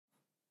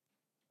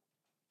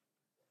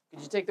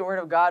Would you take the word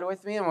of God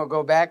with me, and we'll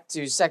go back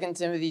to 2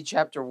 Timothy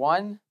chapter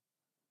 1.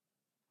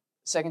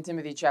 2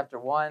 Timothy chapter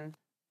 1.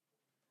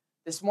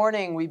 This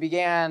morning we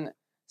began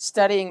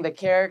studying the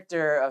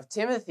character of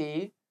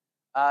Timothy,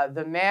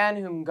 the man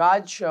whom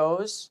God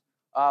chose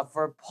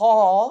for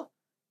Paul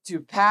to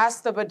pass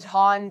the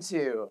baton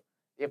to.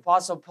 The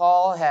Apostle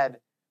Paul had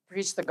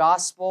preached the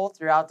gospel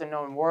throughout the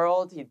known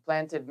world. He'd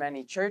planted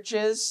many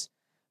churches.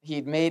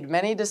 He'd made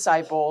many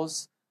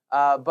disciples,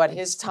 but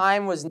his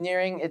time was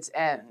nearing its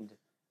end.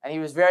 And he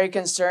was very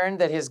concerned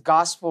that his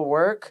gospel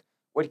work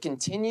would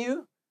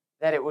continue,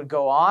 that it would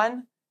go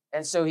on.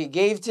 And so he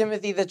gave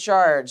Timothy the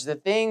charge, the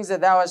things that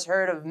thou hast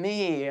heard of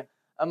me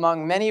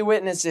among many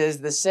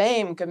witnesses, the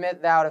same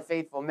commit thou to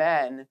faithful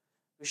men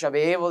who shall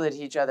be able to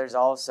teach others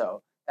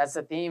also. That's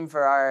the theme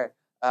for our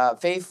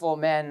Faithful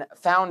Men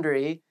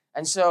Foundry.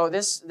 And so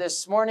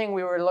this morning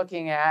we were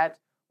looking at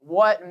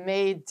what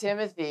made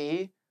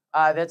Timothy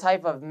the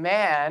type of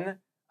man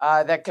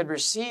that could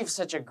receive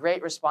such a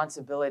great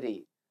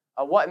responsibility.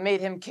 What made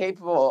him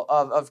capable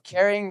of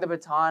carrying the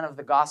baton of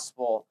the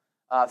gospel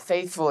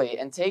faithfully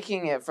and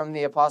taking it from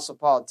the Apostle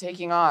Paul,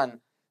 taking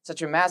on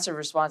such a massive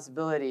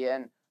responsibility.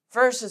 And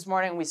first this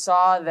morning we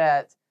saw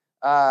that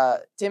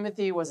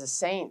Timothy was a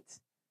saint.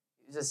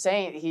 He was a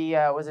saint. He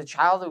was a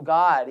child of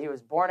God. He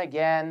was born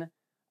again.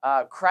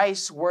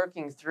 Christ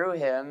working through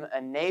him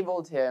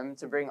enabled him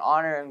to bring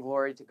honor and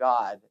glory to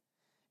God.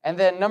 And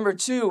then number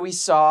two, we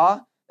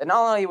saw that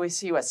not only was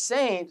he a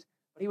saint,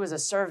 but he was a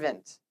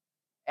servant.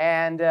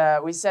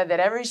 And we said that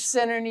every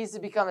sinner needs to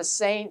become a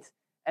saint,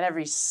 and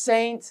every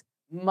saint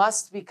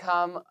must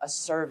become a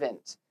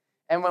servant.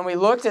 And when we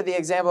looked at the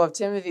example of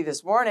Timothy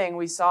this morning,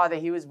 we saw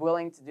that he was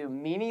willing to do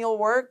menial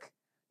work.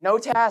 No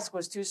task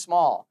was too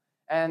small.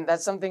 And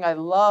that's something I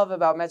love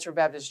about Metro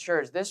Baptist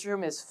Church. This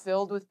room is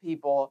filled with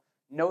people.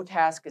 No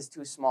task is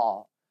too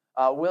small.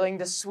 Willing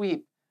to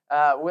sweep,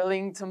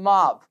 willing to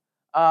mop,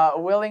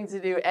 willing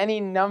to do any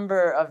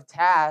number of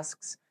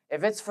tasks.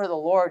 If it's for the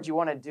Lord, you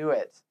want to do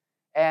it.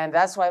 And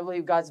that's why I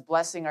believe God's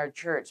blessing our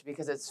church,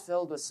 because it's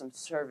filled with some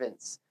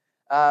servants.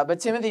 But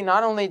Timothy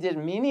not only did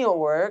menial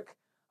work,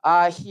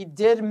 he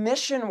did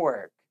mission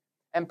work.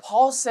 And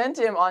Paul sent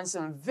him on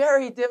some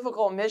very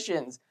difficult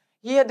missions.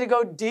 He had to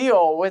go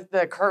deal with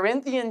the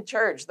Corinthian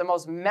church, the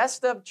most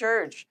messed up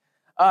church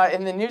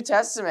in the New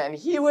Testament.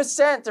 He was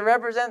sent to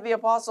represent the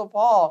Apostle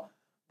Paul.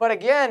 But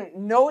again,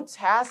 no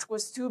task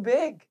was too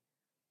big.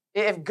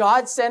 If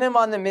God sent him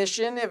on the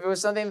mission, if it was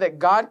something that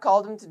God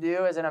called him to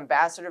do as an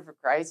ambassador for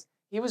Christ,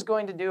 he was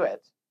going to do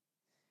it.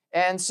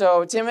 And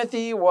so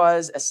Timothy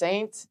was a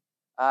saint.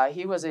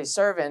 He was a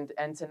servant.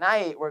 And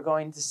tonight we're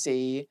going to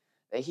see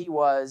that he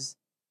was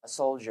a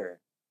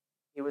soldier.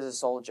 He was a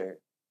soldier.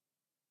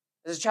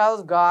 As a child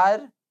of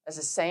God, as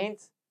a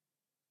saint,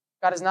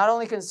 God is not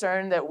only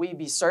concerned that we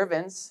be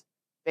servants,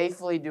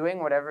 faithfully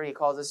doing whatever he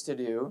calls us to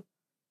do,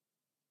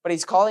 but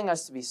he's calling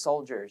us to be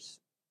soldiers.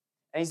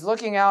 And he's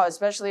looking out,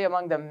 especially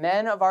among the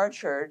men of our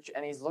church,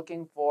 and he's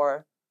looking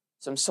for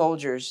some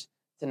soldiers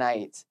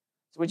tonight.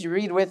 So would you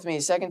read with me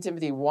 2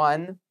 Timothy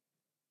 1,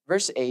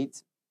 verse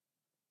 8.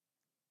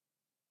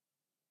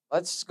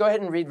 Let's go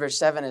ahead and read verse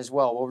 7 as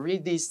well. We'll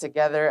read these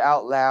together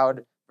out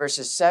loud,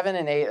 verses 7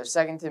 and 8 of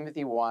 2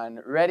 Timothy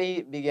 1.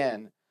 Ready,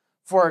 begin.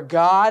 For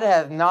God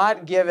hath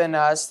not given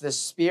us the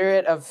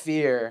spirit of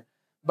fear,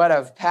 but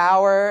of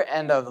power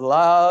and of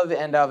love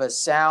and of a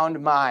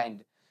sound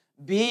mind.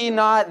 Be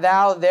not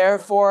thou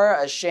therefore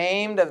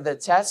ashamed of the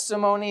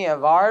testimony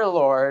of our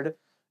Lord,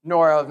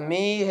 nor of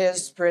me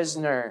his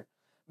prisoner,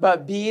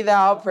 but be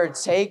thou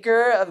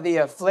partaker of the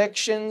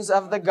afflictions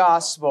of the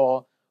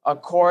gospel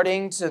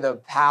according to the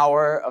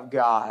power of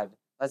God.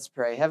 Let's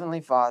pray. Heavenly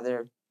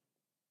Father,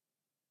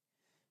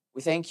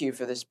 we thank you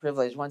for this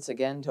privilege once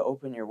again to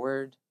open your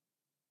word.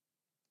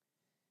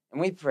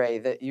 And we pray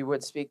that you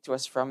would speak to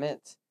us from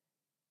it.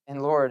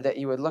 And Lord, that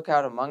you would look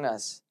out among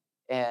us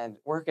and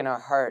work in our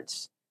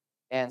hearts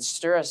and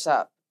stir us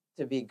up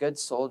to be good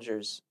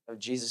soldiers of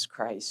Jesus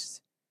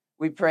Christ.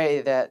 We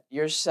pray that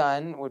your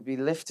Son would be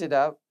lifted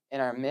up in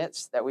our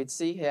midst, that we'd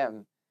see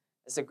him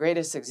as the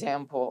greatest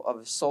example of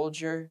a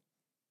soldier,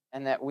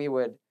 and that we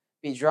would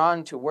be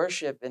drawn to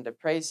worship and to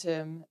praise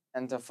him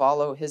and to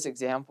follow his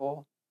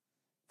example.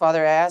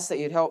 Father, I ask that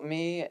you'd help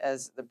me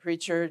as the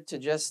preacher to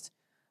just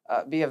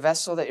be a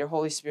vessel that your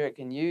Holy Spirit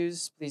can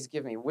use. Please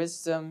give me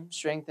wisdom,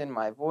 strengthen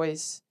my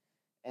voice,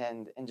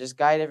 and just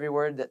guide every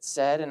word that's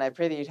said. And I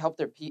pray that you'd help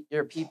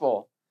your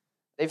people.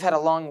 They've had a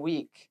long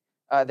week.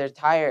 They're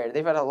tired.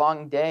 They've had a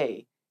long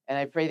day. And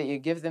I pray that you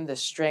give them the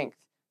strength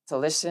to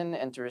listen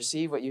and to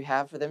receive what you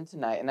have for them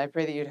tonight. And I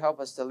pray that you'd help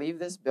us to leave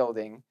this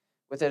building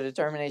with a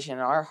determination in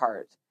our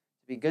heart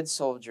to be good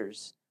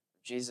soldiers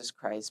of Jesus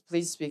Christ.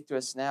 Please speak to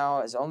us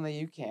now as only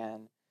you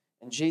can.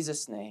 In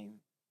Jesus'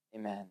 name,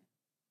 amen.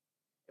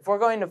 If we're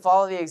going to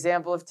follow the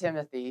example of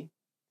Timothy,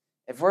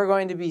 if we're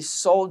going to be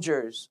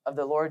soldiers of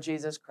the Lord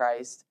Jesus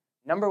Christ,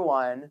 number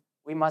one,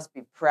 we must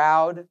be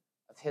proud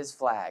of his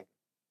flag.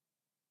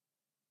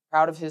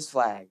 Proud of his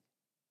flag.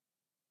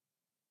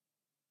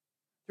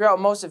 Throughout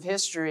most of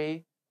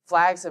history,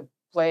 flags have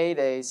played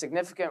a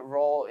significant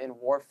role in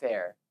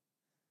warfare.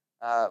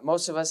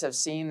 Most of us have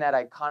seen that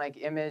iconic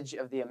image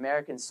of the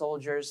American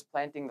soldiers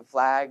planting the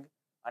flag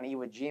on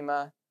Iwo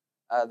Jima.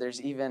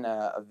 There's even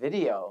a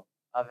video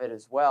of it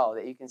as well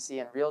that you can see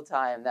in real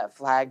time, that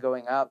flag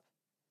going up.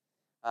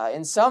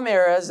 In some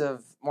eras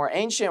of more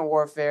ancient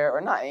warfare,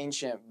 or not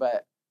ancient,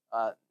 but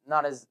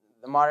not as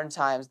the modern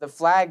times, the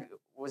flag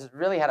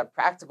really had a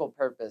practical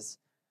purpose.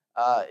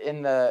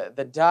 In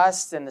the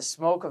dust and the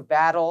smoke of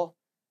battle,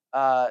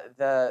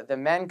 the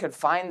men could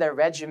find their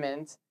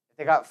regiment. If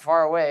they got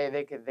far away,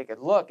 they could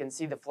look and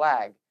see the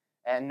flag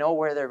and know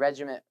where their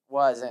regiment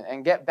was,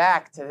 and get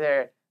back to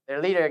their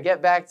leader,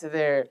 get back to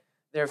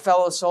their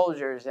fellow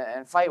soldiers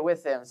and fight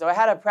with them. So it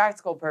had a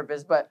practical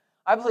purpose, but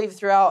I believe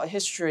throughout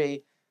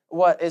history,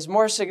 what is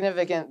more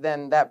significant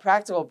than that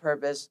practical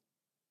purpose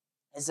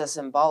is the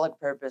symbolic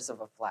purpose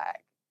of a flag.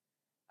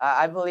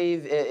 I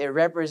believe it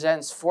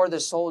represents for the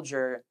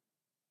soldier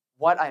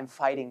what I'm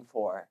fighting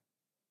for.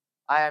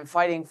 I am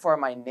fighting for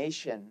my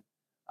nation.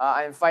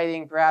 I'm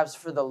fighting perhaps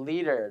for the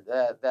leader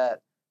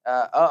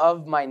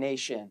of my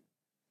nation.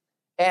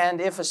 And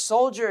if a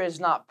soldier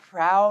is not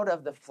proud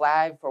of the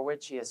flag for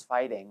which he is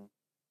fighting,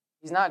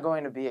 he's not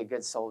going to be a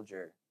good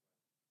soldier.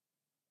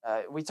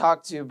 We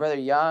talked to Brother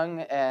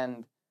Young,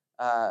 and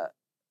I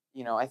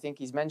think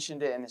he's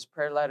mentioned it in his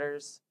prayer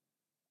letters.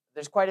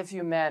 There's quite a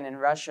few men in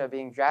Russia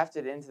being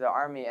drafted into the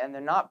army, and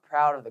they're not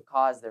proud of the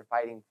cause they're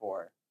fighting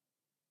for.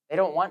 They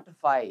don't want to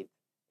fight.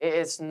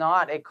 It's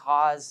not a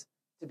cause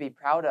to be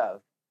proud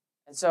of.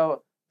 And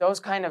so those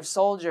kind of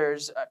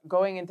soldiers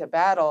going into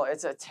battle,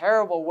 it's a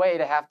terrible way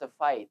to have to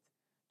fight,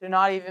 to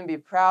not even be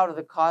proud of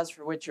the cause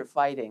for which you're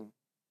fighting.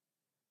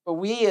 But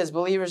we as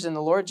believers in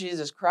the Lord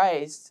Jesus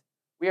Christ,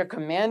 we are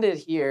commanded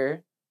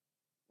here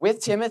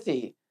with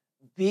Timothy,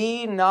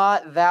 be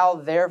not thou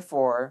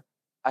therefore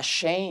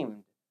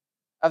ashamed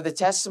of the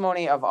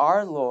testimony of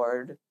our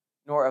Lord,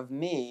 nor of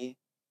me,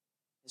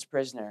 his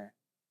prisoner.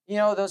 You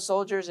know, those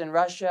soldiers in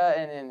Russia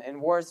and in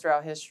wars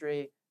throughout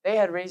history, they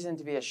had reason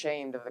to be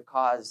ashamed of the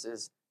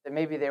causes that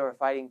maybe they were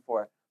fighting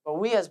for. But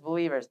we as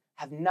believers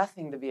have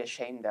nothing to be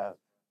ashamed of.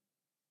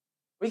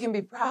 We can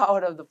be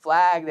proud of the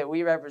flag that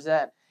we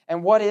represent.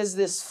 And what is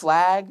this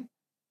flag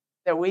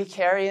that we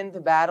carry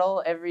into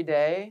battle every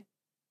day?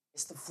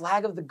 It's the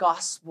flag of the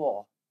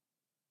gospel.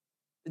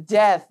 The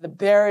death, the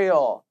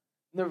burial,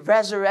 the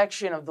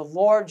resurrection of the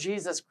Lord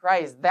Jesus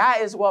Christ. That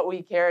is what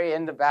we carry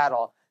into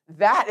battle.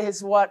 That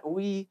is what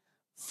we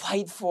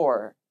fight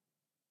for.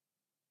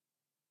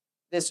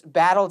 This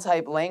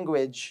battle-type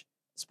language,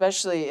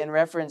 especially in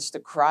reference to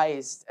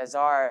Christ as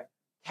our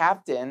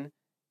captain,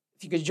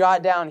 if you could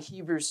jot down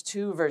Hebrews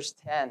 2, verse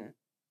 10.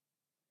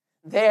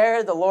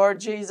 There, the Lord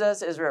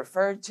Jesus is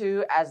referred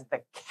to as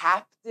the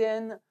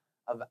captain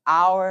of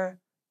our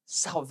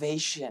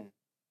salvation.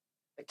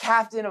 The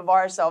captain of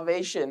our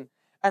salvation.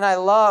 And I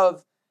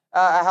love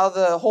how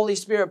the Holy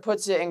Spirit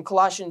puts it in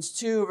Colossians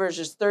 2,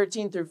 verses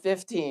 13 through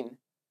 15.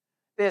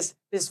 This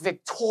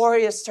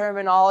victorious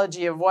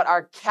terminology of what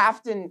our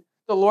captain,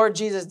 the Lord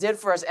Jesus, did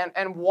for us,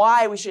 and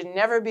why we should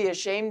never be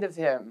ashamed of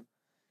him.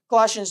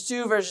 Colossians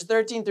 2, verses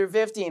 13 through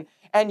 15.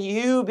 And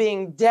you,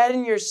 being dead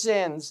in your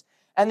sins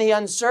and the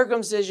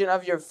uncircumcision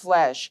of your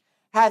flesh,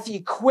 hath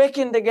he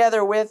quickened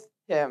together with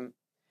him,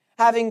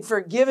 having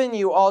forgiven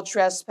you all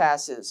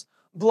trespasses,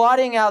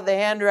 blotting out the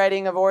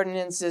handwriting of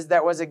ordinances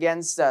that was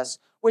against us,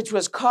 which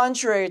was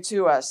contrary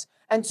to us,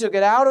 and took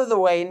it out of the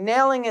way,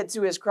 nailing it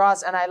to his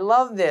cross. And I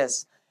love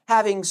this,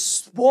 having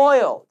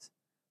spoiled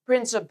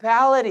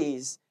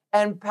principalities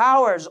and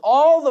powers,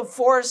 all the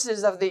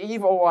forces of the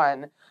evil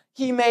one,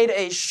 he made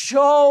a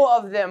show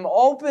of them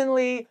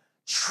openly,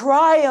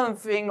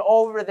 triumphing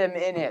over them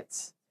in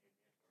it.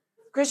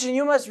 Christian,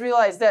 you must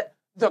realize that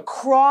the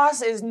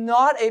cross is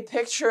not a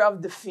picture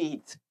of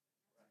defeat.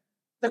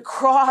 The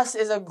cross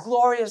is a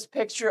glorious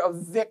picture of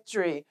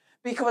victory,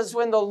 because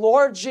when the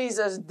Lord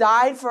Jesus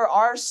died for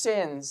our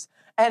sins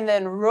and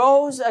then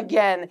rose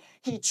again,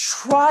 he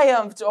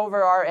triumphed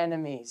over our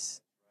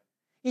enemies.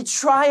 He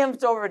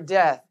triumphed over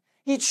death.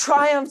 He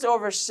triumphed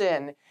over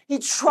sin. He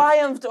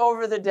triumphed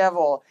over the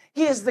devil.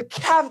 He is the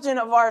captain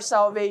of our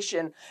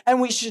salvation, and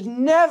we should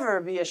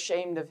never be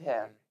ashamed of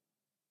him.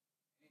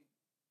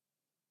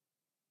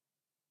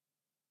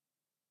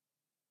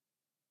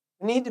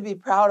 We need to be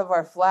proud of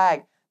our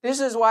flag. This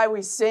is why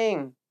we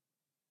sing,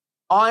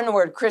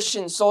 "Onward,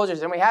 Christian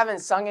soldiers," and we haven't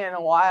sung it in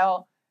a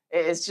while.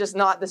 It's just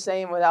not the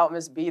same without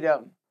Miss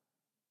Beadham.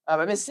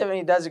 But Miss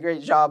Tiffany does a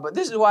great job. But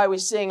this is why we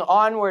sing,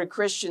 "Onward,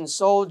 Christian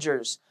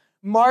soldiers,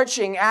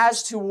 marching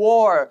as to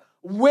war,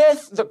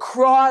 with the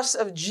cross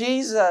of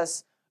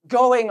Jesus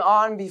going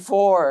on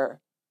before.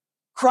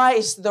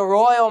 Christ, the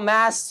royal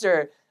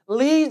master,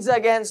 leads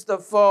against the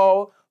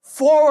foe,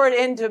 forward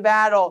into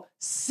battle.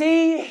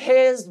 See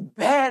his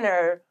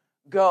banner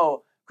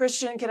go."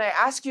 Christian, can I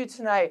ask you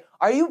tonight,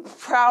 are you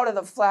proud of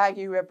the flag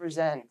you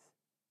represent?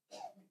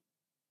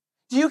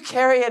 Do you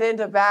carry it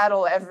into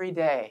battle every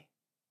day?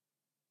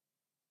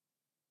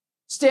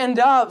 Stand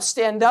up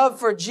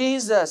for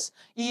Jesus,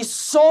 ye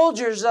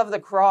soldiers of the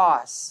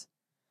cross.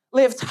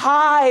 lift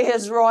high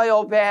his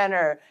royal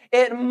banner.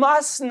 It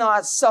must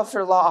not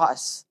suffer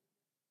loss.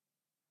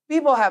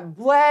 People have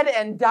bled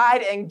and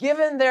died and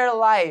given their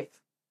life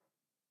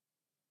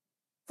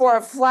for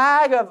a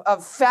flag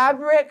of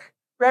fabric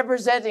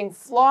representing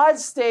flawed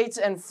states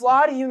and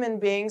flawed human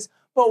beings,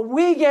 but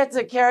we get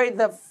to carry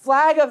the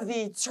flag of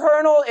the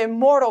eternal,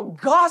 immortal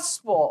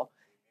gospel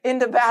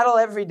into battle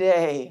every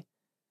day.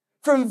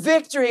 From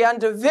victory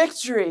unto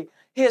victory,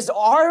 his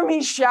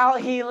army shall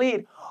he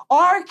lead.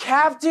 Our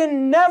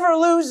captain never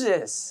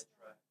loses.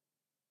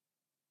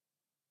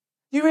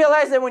 You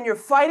realize that when you're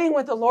fighting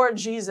with the Lord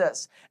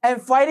Jesus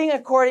and fighting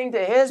according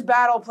to his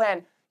battle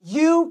plan,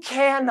 you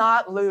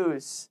cannot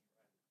lose.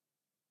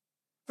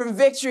 From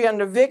victory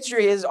unto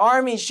victory, his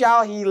army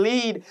shall he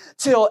lead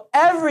till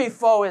every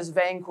foe is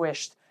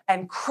vanquished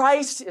and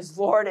Christ is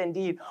Lord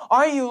indeed.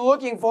 Are you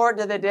looking forward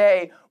to the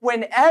day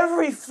when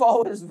every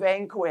foe is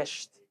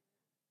vanquished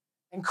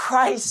and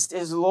Christ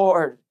is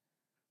Lord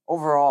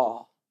over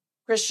all?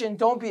 Christian,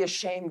 don't be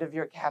ashamed of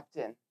your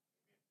captain.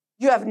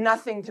 You have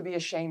nothing to be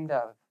ashamed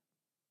of.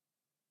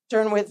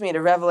 Turn with me to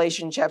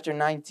Revelation chapter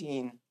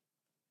 19.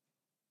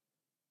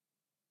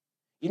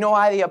 You know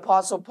why the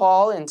Apostle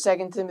Paul in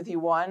 2 Timothy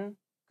 1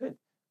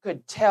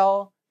 could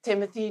tell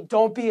Timothy,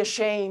 don't be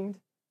ashamed?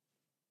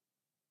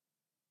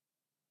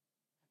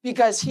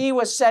 Because he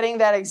was setting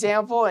that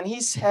example, and he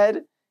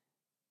said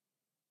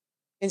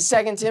in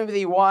 2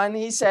 Timothy 1,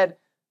 he said,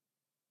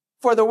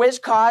 for the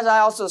which cause I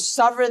also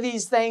suffer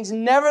these things.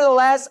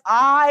 Nevertheless,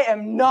 I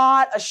am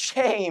not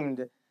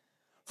ashamed.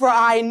 For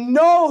I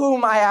know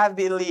whom I have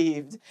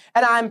believed,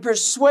 and I am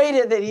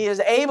persuaded that he is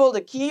able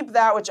to keep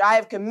that which I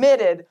have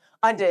committed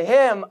unto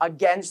him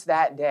against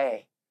that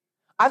day.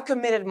 I've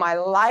committed my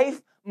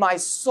life, my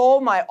soul,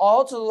 my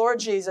all to the Lord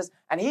Jesus,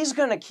 and he's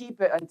going to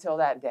keep it until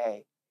that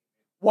day.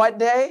 What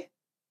day?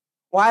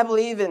 Well, I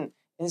believe in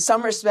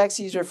some respects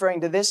he's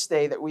referring to this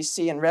day that we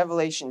see in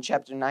Revelation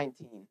chapter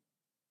 19.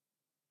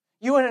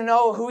 You want to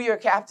know who your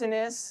captain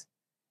is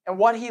and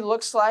what he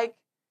looks like?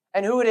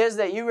 And who it is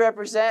that you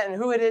represent, and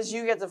who it is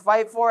you get to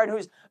fight for, and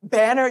whose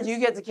banner you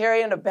get to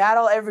carry into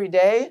battle every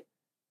day?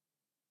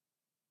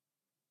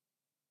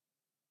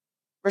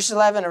 Verse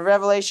 11 of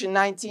Revelation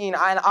 19,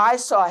 and I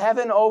saw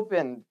heaven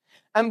opened,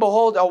 and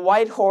behold, a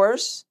white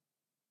horse,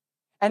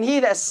 and he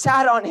that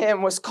sat on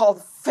him was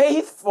called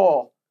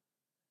Faithful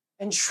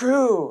and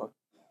True.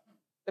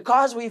 The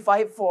cause we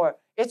fight for,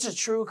 it's a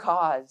true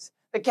cause.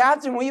 The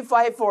captain we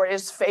fight for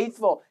is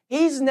faithful.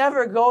 He's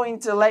never going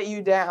to let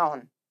you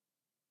down.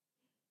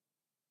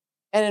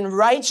 And in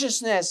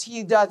righteousness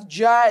he doth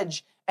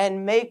judge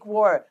and make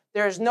war.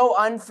 There is no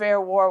unfair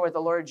war with the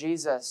Lord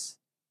Jesus.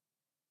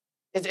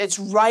 It's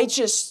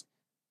righteousness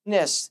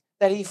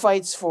that he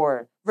fights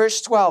for. Verse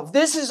 12,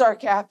 this is our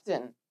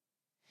captain.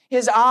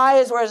 His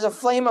eyes were as a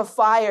flame of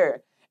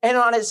fire, and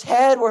on his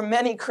head were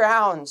many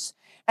crowns.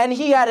 And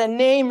he had a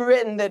name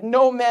written that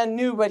no man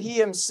knew but he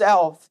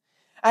himself.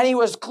 And he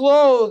was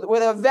clothed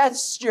with a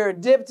vesture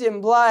dipped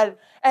in blood,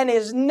 and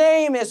his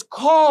name is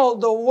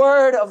called the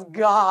Word of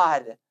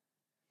God.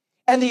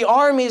 And the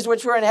armies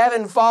which were in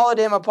heaven followed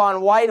him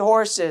upon white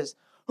horses.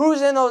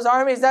 Who's in those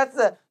armies? That's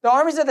the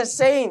armies of the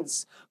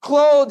saints,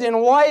 clothed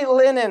in white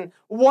linen,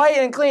 white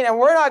and clean. And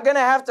we're not going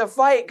to have to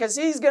fight because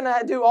he's going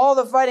to do all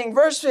the fighting.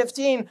 Verse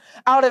 15,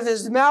 out of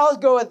his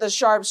mouth goeth the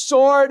sharp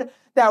sword,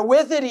 that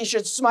with it he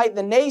should smite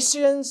the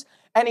nations,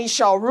 and he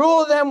shall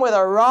rule them with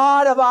a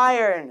rod of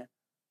iron.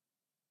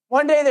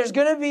 One day there's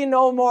going to be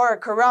no more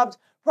corrupt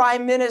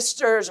prime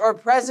ministers or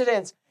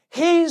presidents.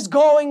 He's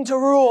going to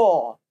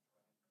rule.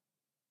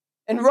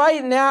 And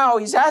right now,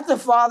 he's at the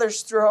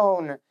Father's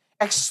throne,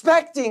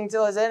 expecting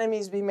till his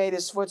enemies be made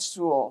his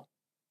footstool.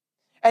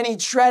 And he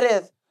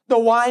treadeth the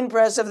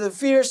winepress of the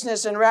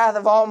fierceness and wrath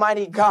of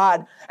Almighty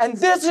God. And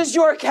this is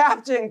your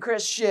captain,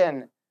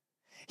 Christian.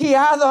 He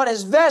hath on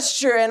his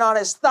vesture and on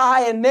his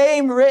thigh a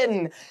name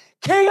written,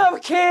 King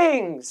of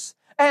Kings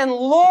and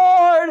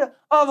Lord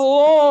of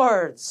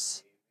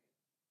Lords.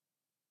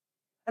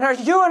 And are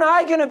you and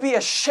I going to be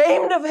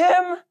ashamed of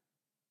him?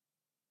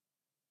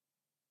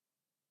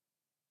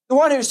 The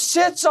one who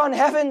sits on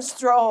heaven's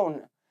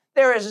throne.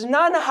 There is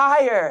none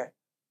higher.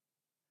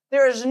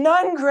 There is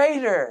none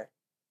greater.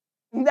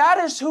 And that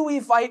is who we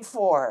fight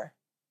for.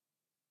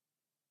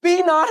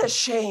 Be not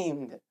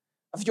ashamed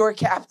of your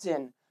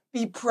captain.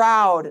 Be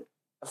proud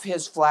of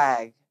his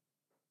flag.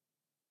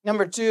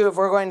 Number two, if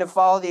we're going to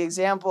follow the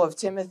example of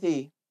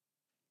Timothy,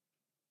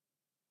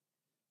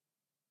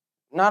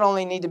 not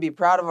only need to be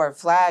proud of our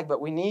flag,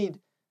 but we need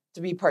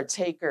to be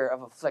partaker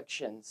of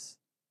afflictions.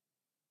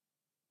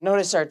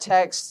 Notice our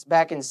text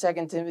back in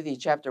 2 Timothy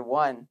chapter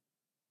 1.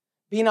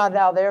 Be not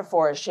thou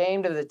therefore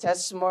ashamed of the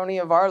testimony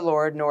of our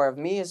Lord, nor of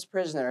me his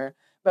prisoner,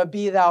 but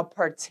be thou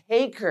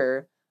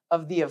partaker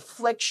of the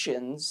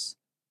afflictions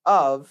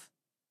of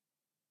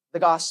the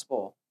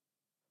gospel.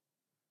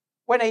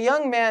 When a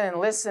young man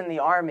enlists in the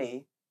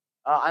army,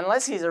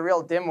 unless he's a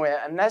real dimwit,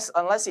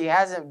 unless he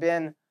hasn't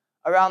been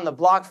around the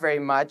block very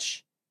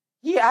much,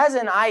 he has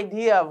an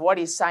idea of what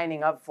he's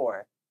signing up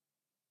for.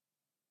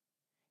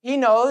 He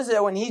knows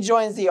that when he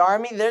joins the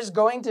army, there's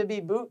going to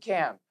be boot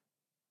camp.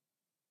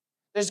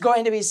 There's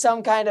going to be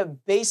some kind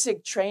of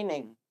basic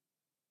training.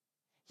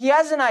 He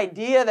has an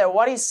idea that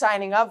what he's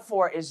signing up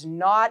for is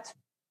not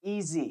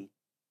easy.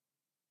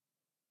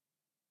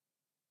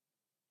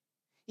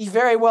 He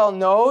very well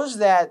knows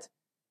that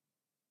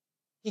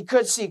he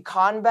could see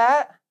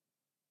combat.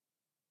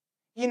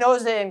 He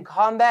knows that in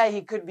combat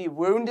he could be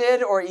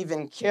wounded or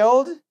even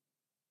killed.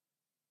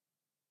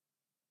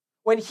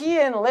 When he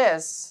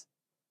enlists,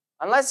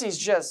 unless he's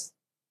just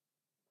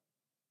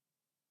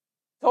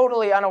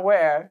totally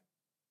unaware,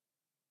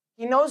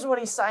 he knows what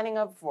he's signing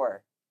up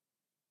for.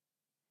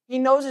 He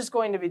knows it's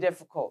going to be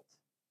difficult.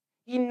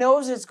 He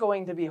knows it's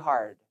going to be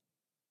hard.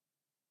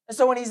 And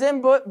so when he's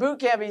in boot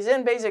camp, he's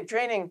in basic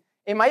training,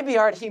 it might be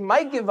hard. He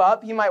might give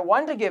up. He might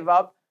want to give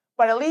up.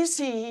 But at least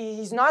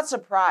he's not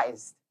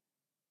surprised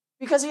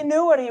because he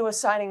knew what he was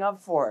signing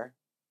up for.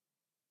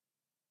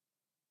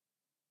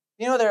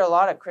 You know, there are a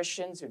lot of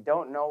Christians who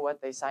don't know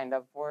what they signed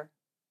up for.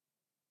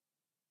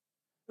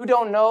 Who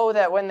don't know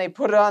that when they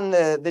put on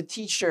the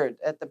t-shirt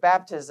at the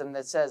baptism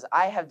that says,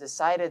 I have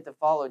decided to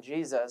follow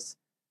Jesus,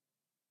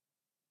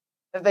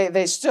 that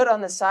they stood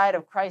on the side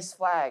of Christ's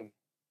flag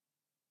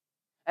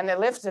and they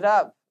lifted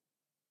up.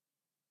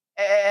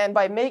 And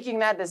by making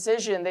that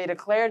decision, they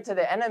declared to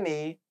the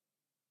enemy,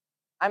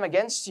 I'm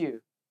against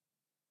you.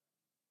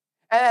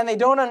 And they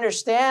don't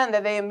understand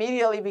that they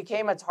immediately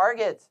became a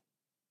target,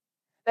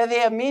 that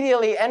they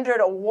immediately entered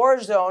a war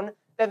zone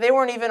that they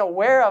weren't even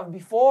aware of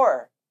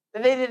before,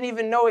 that they didn't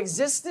even know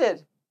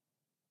existed.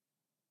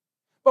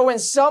 But when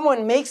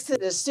someone makes the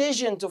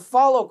decision to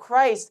follow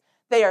Christ,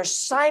 they are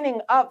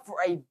signing up for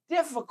a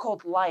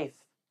difficult life.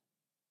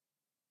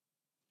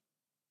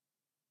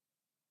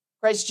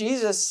 Christ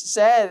Jesus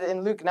said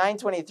in Luke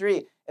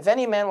 9:23, if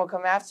any man will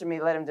come after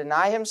me, let him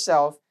deny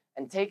himself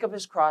and take up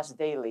his cross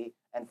daily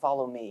and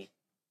follow me.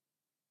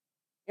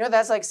 You know what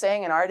that's like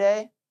saying in our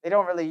day? They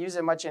don't really use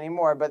it much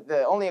anymore, but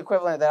the only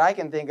equivalent that I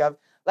can think of,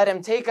 let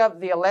him take up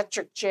the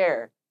electric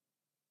chair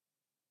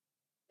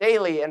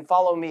daily and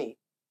follow me.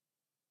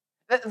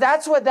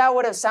 That's what that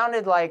would have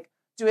sounded like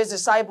to his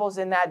disciples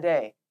in that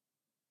day.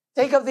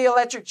 Take up the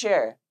electric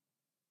chair.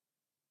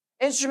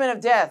 Instrument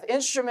of death,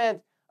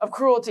 instrument of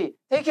cruelty.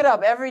 Take it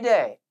up every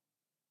day.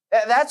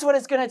 That's what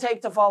it's going to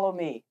take to follow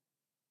me.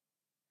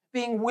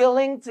 Being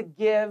willing to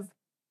give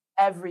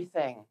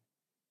everything.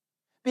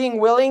 Being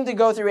willing to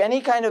go through any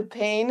kind of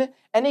pain,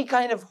 any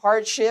kind of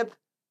hardship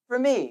for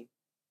me.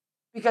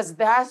 Because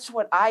that's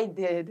what I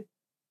did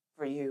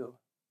for you.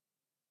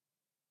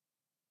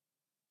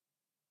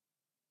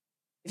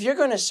 If you're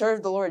going to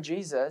serve the Lord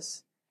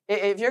Jesus,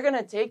 if you're going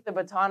to take the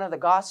baton of the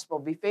gospel,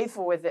 be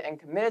faithful with it, and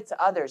commit it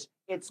to others,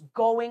 it's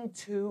going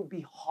to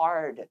be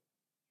hard.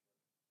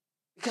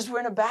 Because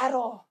we're in a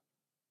battle.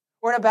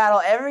 We're in a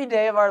battle every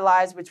day of our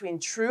lives between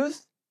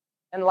truth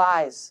and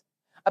lies.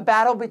 A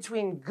battle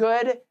between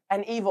good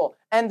and evil.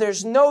 And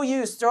there's no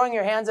use throwing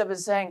your hands up and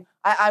saying,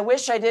 I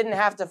wish I didn't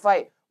have to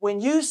fight.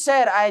 When you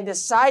said, I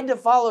decide to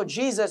follow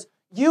Jesus,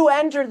 you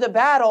entered the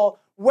battle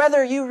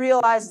whether you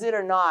realized it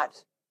or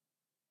not.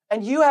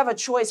 And you have a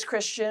choice,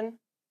 Christian.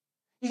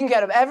 You can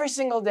get up every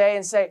single day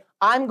and say,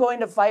 I'm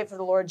going to fight for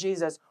the Lord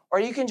Jesus. Or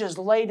you can just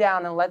lay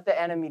down and let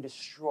the enemy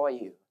destroy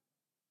you.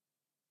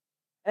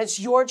 And it's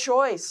your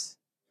choice.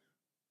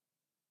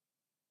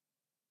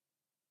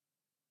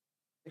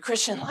 The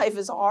Christian life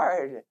is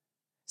hard.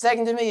 2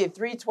 Timothy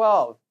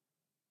 3:12.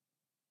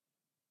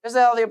 Here's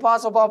how the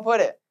Apostle Paul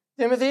put it.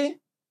 Timothy,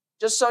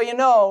 just so you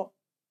know,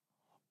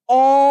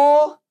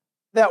 all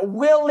that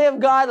will live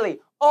godly,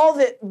 all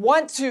that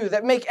want to,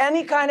 that make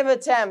any kind of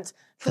attempt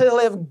to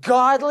live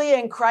godly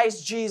in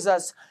Christ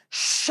Jesus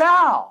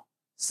shall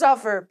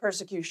suffer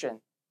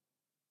persecution.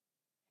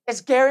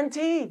 It's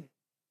guaranteed.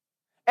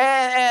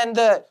 And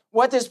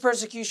what this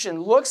persecution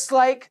looks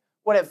like,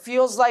 what it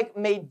feels like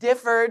may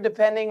differ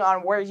depending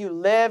on where you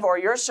live or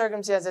your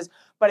circumstances.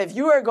 But if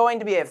you are going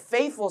to be a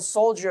faithful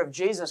soldier of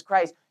Jesus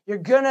Christ, you're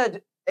going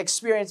to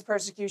experience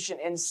persecution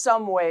in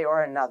some way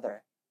or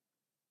another.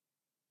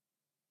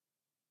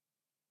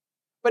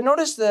 But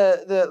notice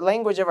the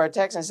language of our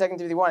text in 2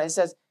 Timothy 1. It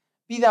says,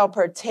 be thou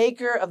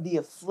partaker of the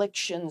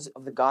afflictions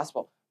of the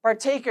gospel.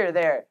 Partaker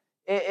there,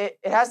 it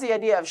has the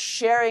idea of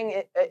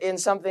sharing in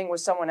something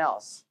with someone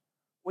else.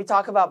 We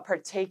talk about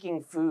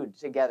partaking food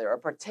together or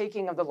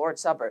partaking of the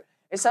Lord's Supper.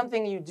 It's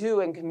something you do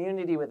in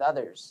community with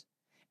others.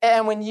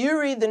 And when you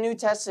read the New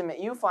Testament,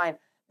 you find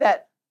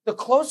that the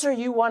closer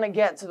you want to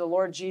get to the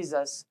Lord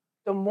Jesus,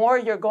 the more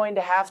you're going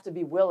to have to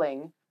be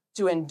willing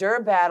to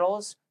endure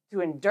battles,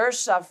 to endure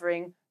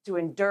suffering, to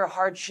endure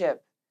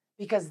hardship,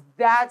 because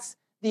that's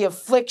the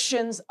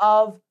afflictions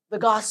of the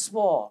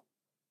gospel.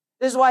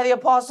 This is why the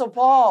Apostle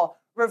Paul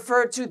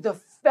referred to the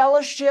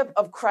fellowship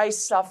of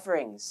Christ's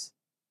sufferings.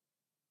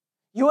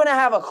 You want to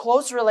have a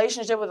close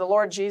relationship with the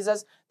Lord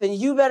Jesus, then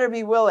you better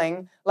be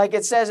willing, like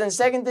it says in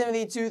 2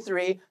 Timothy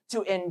 2:3,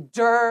 to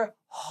endure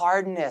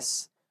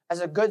hardness as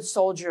a good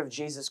soldier of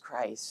Jesus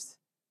Christ.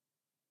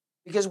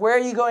 Because where are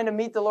you going to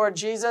meet the Lord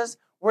Jesus?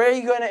 Where are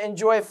you going to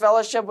enjoy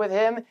fellowship with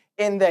him?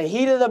 in the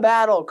heat of the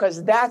battle,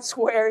 because that's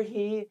where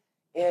he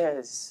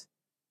is.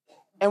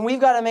 And we've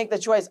got to make the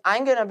choice.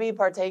 I'm going to be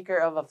partaker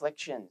of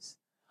afflictions.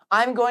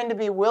 I'm going to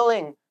be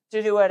willing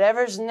to do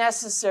whatever's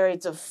necessary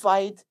to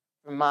fight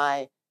for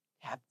my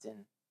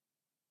captain.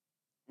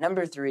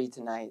 Number 3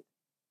 tonight.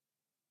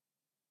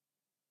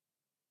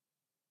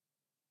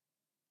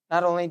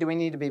 Not only do we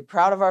need to be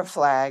proud of our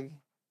flag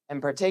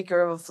and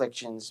partaker of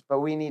afflictions, but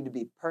we need to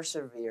be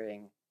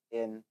persevering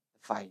in the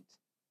fight.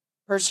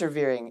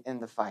 Persevering in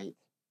the fight.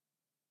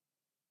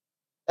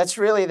 That's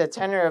really the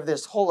tenor of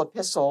this whole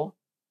epistle.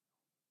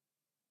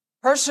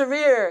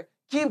 Persevere.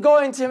 Keep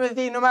going,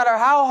 Timothy, no matter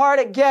how hard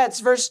it gets.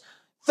 Verse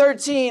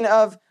 13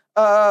 of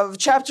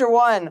chapter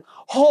 1.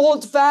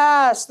 Hold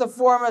fast the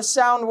form of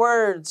sound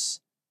words.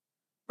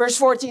 Verse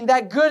 14.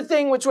 That good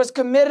thing which was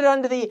committed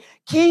unto thee,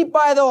 keep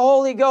by the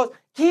Holy Ghost.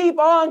 Keep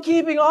on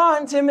keeping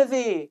on,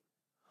 Timothy.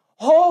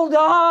 Hold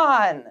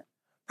on.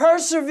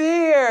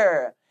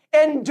 Persevere.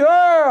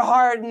 Endure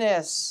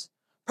hardness.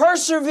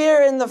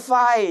 Persevere in the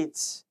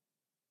fight.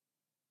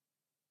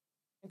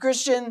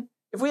 Christian,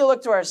 if we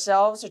look to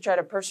ourselves to try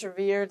to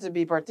persevere, to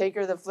be partaker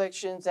of the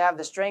afflictions, to have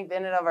the strength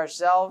in and of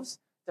ourselves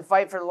to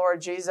fight for the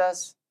Lord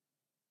Jesus,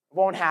 it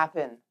won't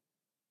happen.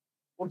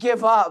 We'll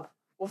give up.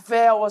 We'll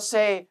fail. We'll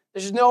say,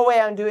 there's no way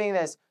I'm doing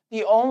this.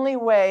 The only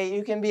way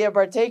you can be a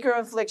partaker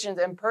of afflictions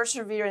and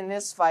persevere in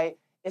this fight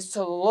is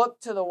to look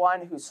to the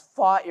one who's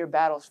fought your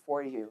battles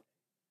for you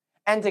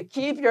and to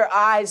keep your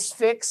eyes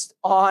fixed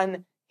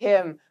on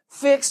him,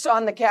 fixed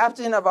on the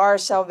captain of our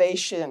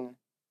salvation.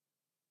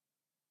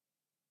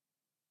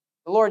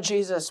 The Lord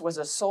Jesus was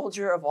a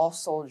soldier of all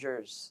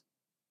soldiers.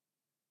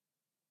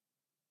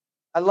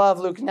 I love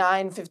Luke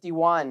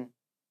 9:51.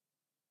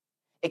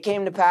 It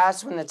came to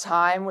pass when the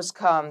time was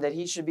come that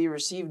he should be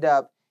received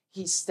up,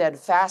 he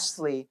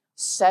steadfastly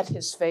set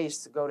his face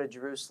to go to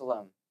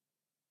Jerusalem.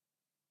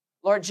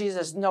 Lord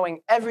Jesus,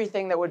 knowing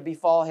everything that would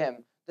befall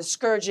him, the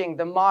scourging,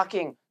 the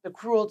mocking, the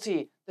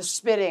cruelty, the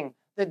spitting,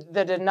 the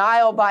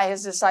denial by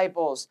his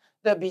disciples,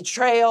 the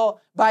betrayal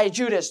by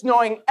Judas,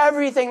 knowing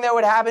everything that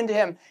would happen to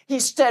him, he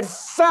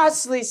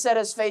steadfastly set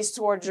his face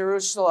toward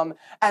Jerusalem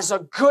as a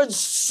good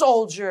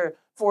soldier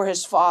for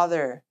his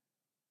Father.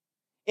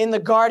 In the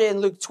garden,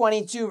 Luke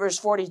 22, verse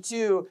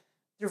 42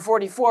 through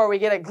 44, we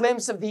get a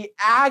glimpse of the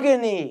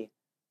agony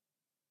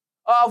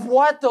of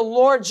what the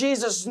Lord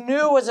Jesus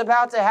knew was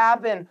about to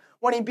happen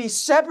when he'd be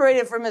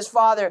separated from his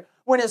Father,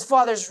 when his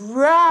Father's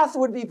wrath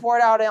would be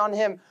poured out on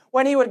him,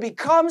 when he would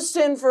become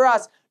sin for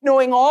us.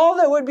 Knowing all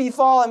that would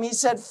befall him, he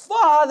said,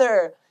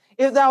 Father,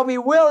 if thou be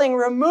willing,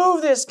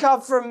 remove this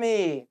cup from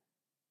me.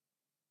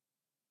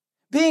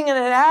 Being in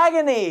an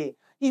agony,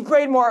 he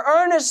prayed more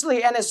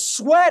earnestly, and his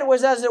sweat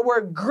was as it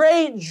were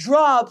great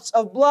drops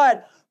of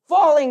blood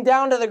falling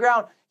down to the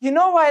ground. You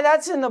know why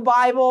that's in the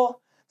Bible?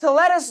 To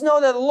let us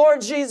know that the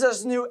Lord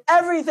Jesus knew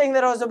everything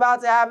that was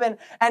about to happen,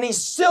 and he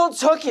still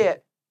took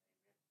it.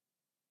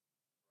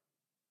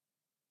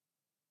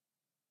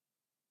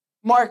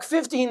 Mark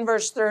 15,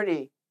 verse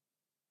 30.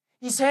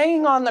 He's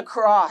hanging on the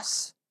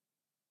cross,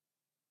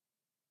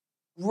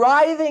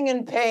 writhing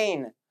in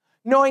pain,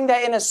 knowing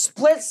that in a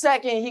split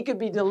second he could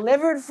be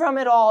delivered from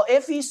it all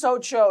if he so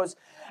chose.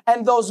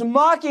 And those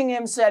mocking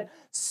him said,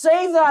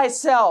 save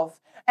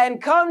thyself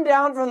and come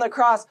down from the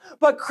cross.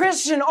 But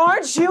Christian,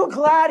 aren't you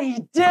glad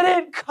he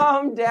didn't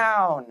come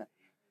down?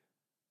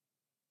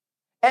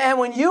 And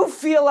when you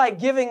feel like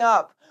giving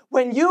up,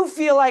 when you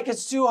feel like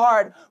it's too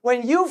hard,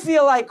 when you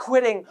feel like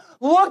quitting,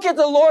 look at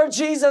the Lord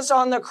Jesus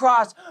on the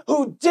cross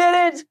who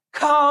didn't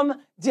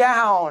come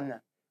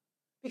down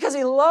because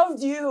he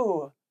loved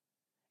you.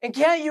 And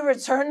can't you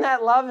return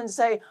that love and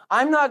say,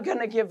 I'm not going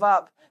to give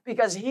up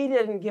because he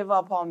didn't give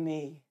up on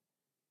me?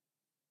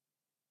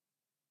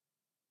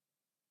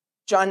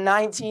 John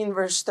 19,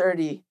 verse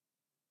 30.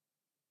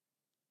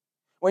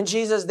 When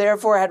Jesus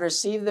therefore had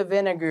received the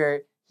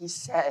vinegar, he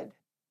said,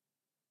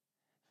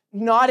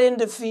 not in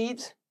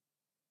defeat,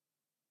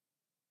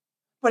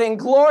 but in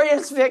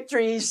glorious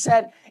victory, he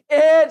said,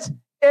 it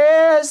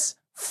is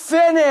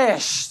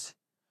finished.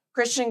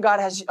 Christian,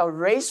 God has a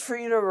race for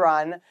you to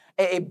run,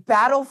 a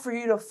battle for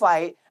you to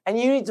fight, and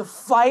you need to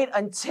fight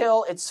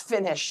until it's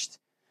finished.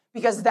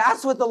 Because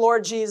that's what the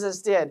Lord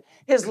Jesus did.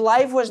 His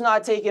life was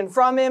not taken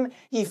from him.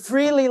 He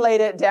freely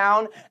laid it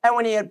down. And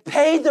when he had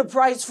paid the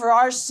price for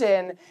our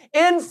sin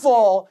in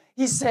full,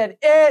 he said,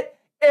 it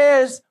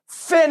is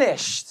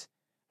finished.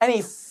 And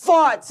he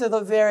fought to the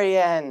very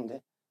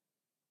end.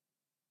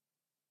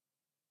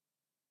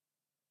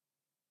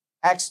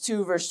 Acts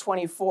 2, verse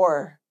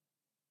 24.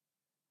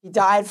 He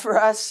died for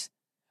us,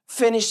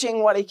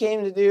 finishing what he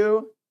came to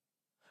do,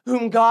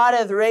 whom God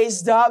hath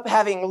raised up,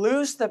 having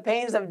loosed the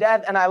pains of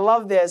death. And I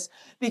love this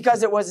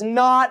because it was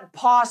not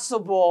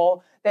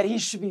possible that he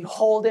should be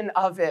holden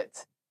of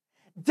it.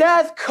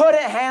 Death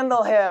couldn't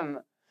handle him.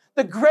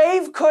 The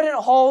grave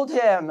couldn't hold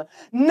him.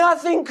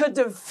 Nothing could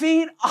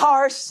defeat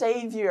our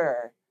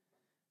Savior.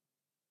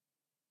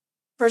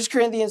 1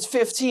 Corinthians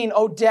 15,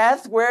 O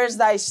death, where is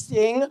thy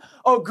sting?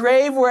 O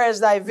grave, where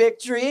is thy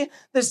victory?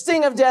 The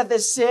sting of death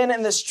is sin,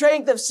 and the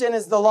strength of sin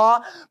is the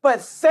law.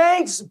 But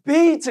thanks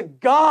be to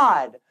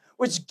God,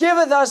 which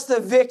giveth us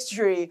the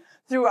victory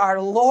through our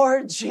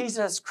Lord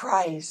Jesus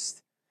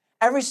Christ.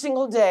 Every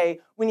single day,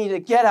 we need to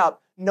get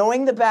up,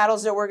 knowing the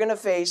battles that we're going to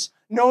face,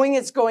 knowing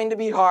it's going to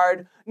be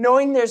hard,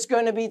 knowing there's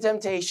going to be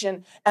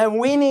temptation, and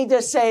we need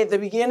to say at the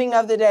beginning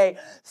of the day,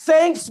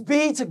 thanks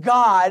be to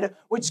God,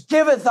 which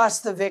giveth us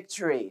the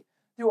victory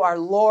through our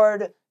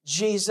Lord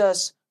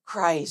Jesus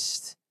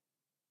Christ.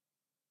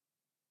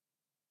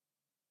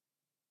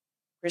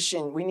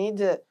 Christian, we need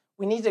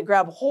to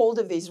grab hold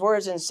of these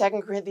words in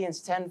 2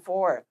 Corinthians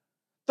 10:4.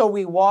 Though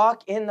we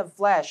walk in the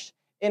flesh,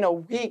 in a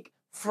weak,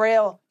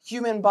 frail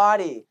human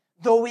body,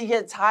 though we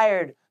get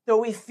tired, though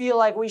we feel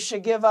like we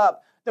should give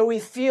up, though we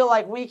feel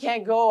like we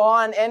can't go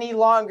on any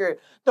longer,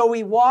 though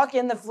we walk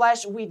in the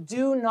flesh, we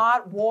do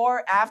not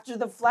war after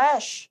the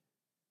flesh.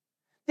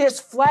 This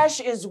flesh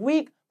is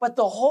weak, but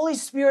the Holy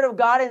Spirit of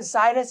God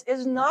inside us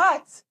is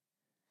not.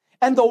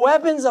 And the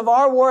weapons of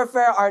our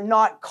warfare are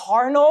not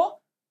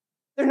carnal.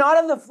 They're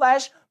not of the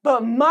flesh,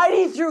 but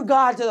mighty through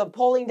God to the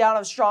pulling down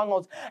of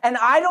strongholds. And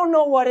I don't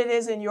know what it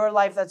is in your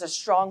life that's a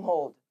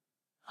stronghold.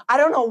 I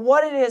don't know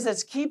what it is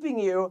that's keeping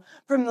you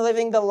from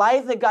living the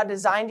life that God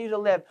designed you to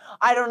live.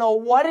 I don't know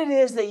what it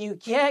is that you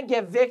can't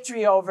get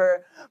victory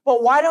over,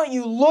 but why don't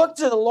you look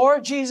to the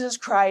Lord Jesus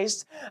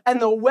Christ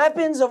and the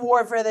weapons of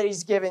warfare that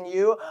he's given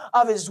you,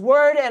 of his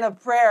word and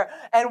of prayer,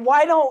 and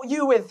why don't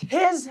you, with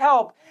his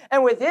help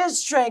and with his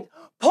strength,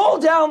 pull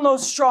down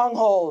those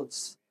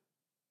strongholds?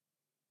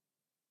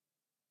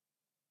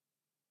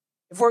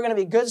 If we're going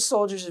to be good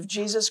soldiers of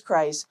Jesus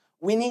Christ,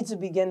 we need to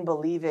begin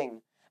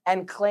believing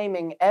and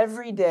claiming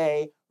every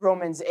day,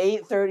 Romans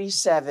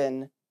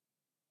 8:37,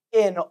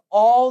 in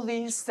all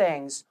these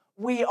things,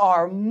 we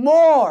are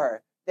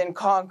more than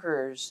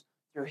conquerors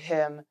through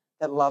him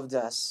that loved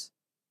us.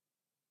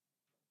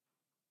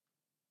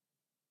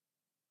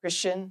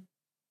 Christian,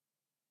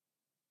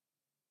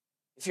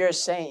 if you're a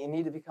saint, you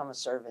need to become a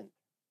servant.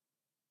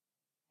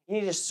 You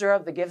need to stir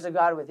up the gift of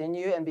God within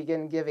you and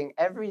begin giving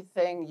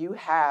everything you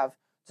have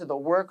to the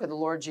work of the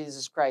Lord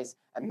Jesus Christ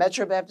at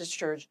Metro Baptist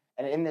Church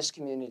and in this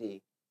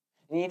community.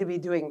 You need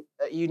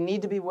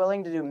to be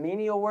willing to do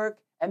menial work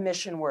and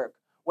mission work.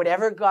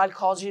 Whatever God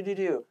calls you to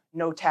do,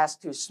 no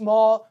task too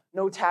small,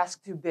 no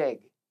task too big.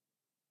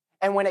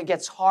 And when it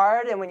gets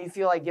hard and when you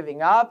feel like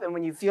giving up and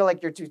when you feel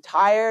like you're too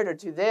tired or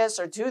too this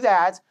or too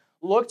that,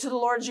 look to the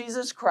Lord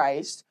Jesus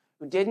Christ,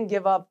 who didn't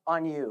give up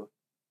on you,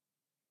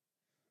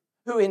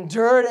 who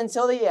endured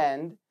until the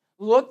end.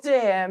 Look to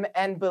him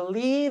and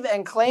believe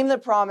and claim the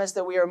promise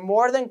that we are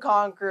more than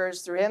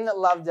conquerors through him that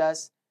loved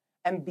us,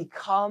 and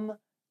become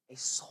a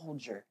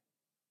soldier,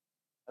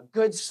 a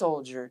good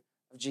soldier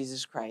of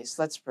Jesus Christ.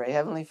 Let's pray.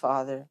 Heavenly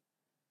Father,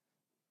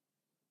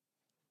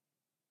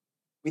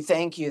 we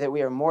thank you that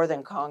we are more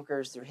than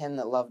conquerors through him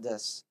that loved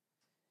us.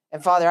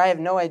 And Father, I have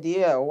no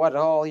idea what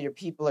all your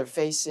people are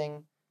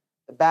facing,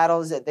 the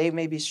battles that they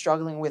may be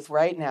struggling with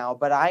right now,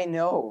 but I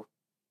know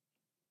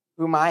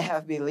whom I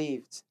have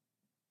believed.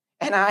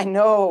 And I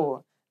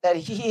know that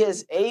he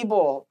is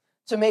able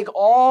to make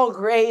all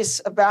grace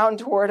abound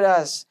toward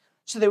us,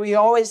 so that we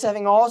always,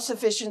 having all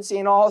sufficiency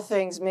in all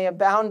things, may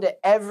abound to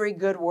every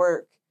good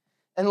work.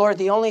 And Lord,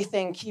 the only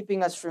thing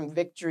keeping us from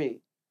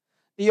victory,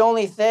 the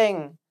only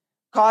thing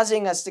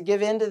causing us to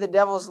give in to the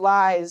devil's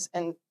lies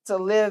and to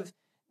live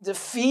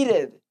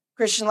defeated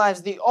Christian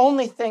lives, the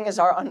only thing is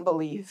our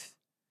unbelief.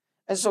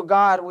 And so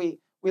God, we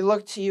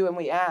look to you and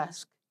we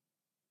ask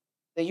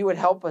that you would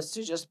help us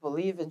to just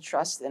believe and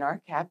trust in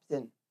our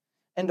captain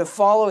and to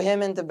follow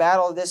him into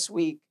battle this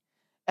week.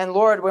 And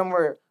Lord, when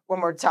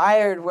we're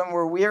tired, when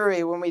we're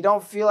weary, when we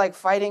don't feel like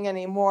fighting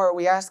anymore,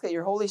 we ask that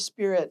your Holy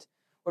Spirit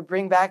would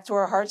bring back to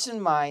our hearts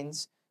and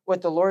minds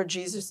what the Lord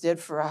Jesus did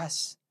for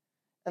us.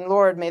 And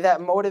Lord, may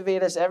that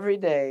motivate us every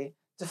day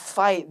to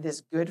fight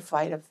this good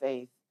fight of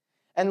faith.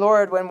 And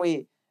Lord, when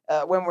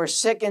we're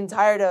sick and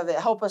tired of it,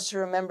 help us to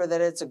remember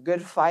that it's a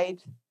good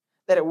fight,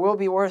 that it will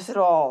be worth it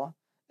all,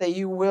 that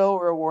you will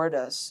reward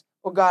us.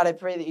 Oh God, I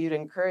pray that you'd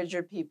encourage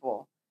your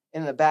people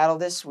in the battle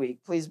this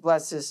week. Please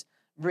bless this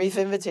brief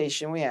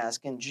invitation, we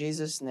ask in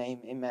Jesus'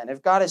 name, amen.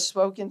 If God has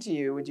spoken to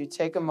you, would you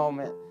take a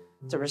moment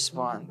to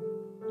respond?